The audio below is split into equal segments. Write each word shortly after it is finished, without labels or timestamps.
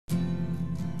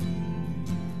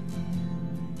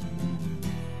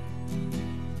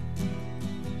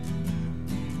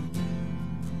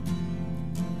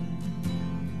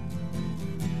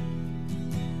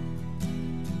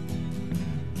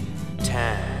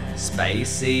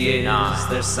Spacey, is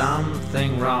there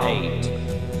something wrong?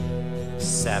 8,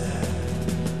 7,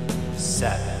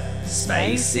 7.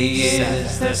 Spacey,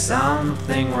 is there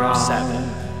something wrong?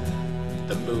 7.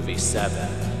 The movie 7.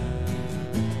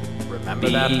 Remember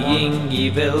that one? Being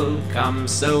evil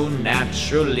comes so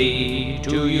naturally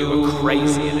to you. You were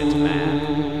crazy in it,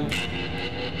 man.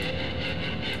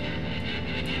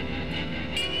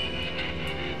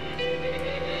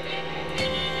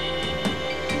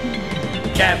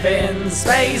 Kevin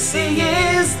Spacey,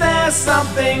 is there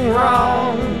something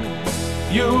wrong?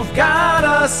 You've got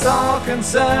us all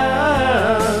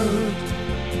concerned,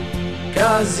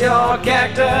 'cause your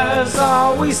characters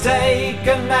always take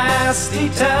a nasty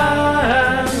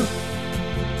turn.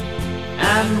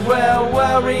 And we're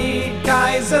worried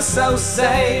Kaiser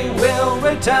Sose will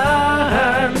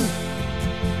return,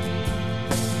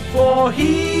 for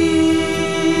he's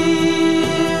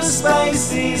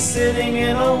Spacey sitting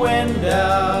in a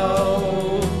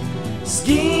window,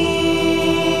 scheming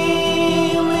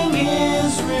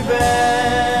his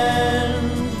revenge.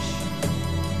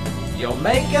 You'll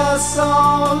make us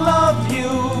all love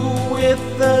you with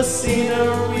the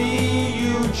scenery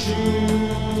you choose.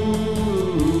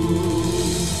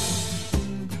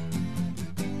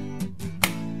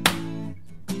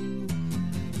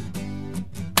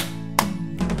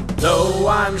 Though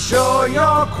I'm sure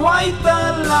you're quite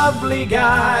the lovely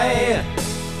guy,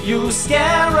 you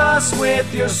scare us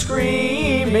with your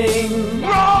screaming.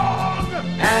 Wrong!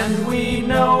 And we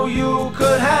know you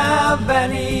could have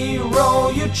any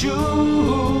role you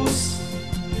choose,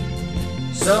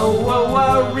 so we're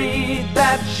worried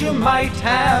that you might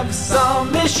have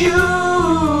some issues.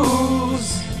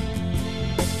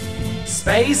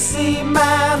 Spacey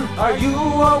man, are you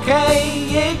okay?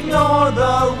 Ignore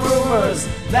the rumors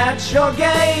that you're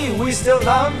gay. We still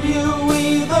love you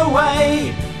either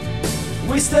way.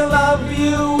 We still love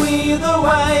you either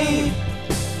way.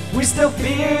 We still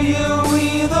fear you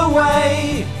either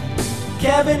way.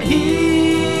 Kevin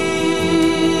here,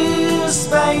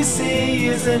 Spacey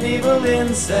is an evil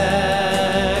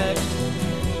insect.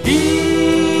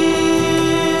 Here,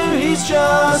 he's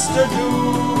just a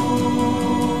dude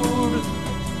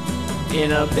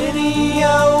in a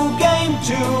video game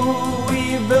too.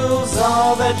 Evil's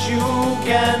all that you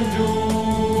can do.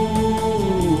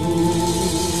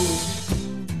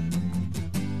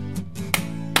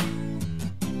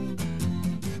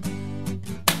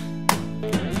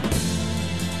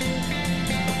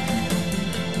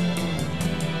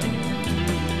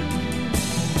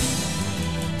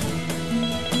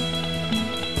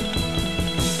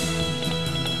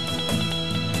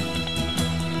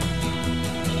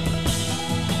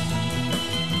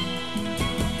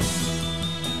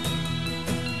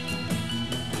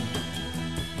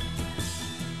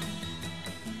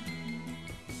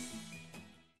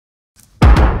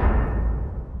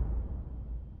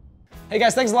 Hey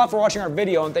guys, thanks a lot for watching our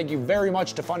video, and thank you very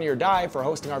much to Funny or Die for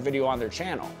hosting our video on their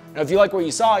channel. Now, if you like what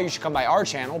you saw, you should come by our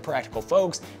channel, Practical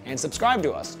Folks, and subscribe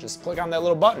to us. Just click on that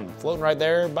little button floating right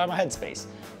there by my headspace.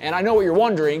 And I know what you're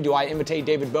wondering, do I imitate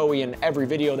David Bowie in every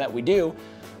video that we do?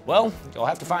 Well, you'll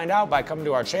have to find out by coming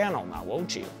to our channel now,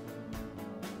 won't you?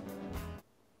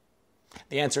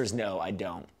 The answer is no, I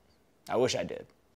don't. I wish I did.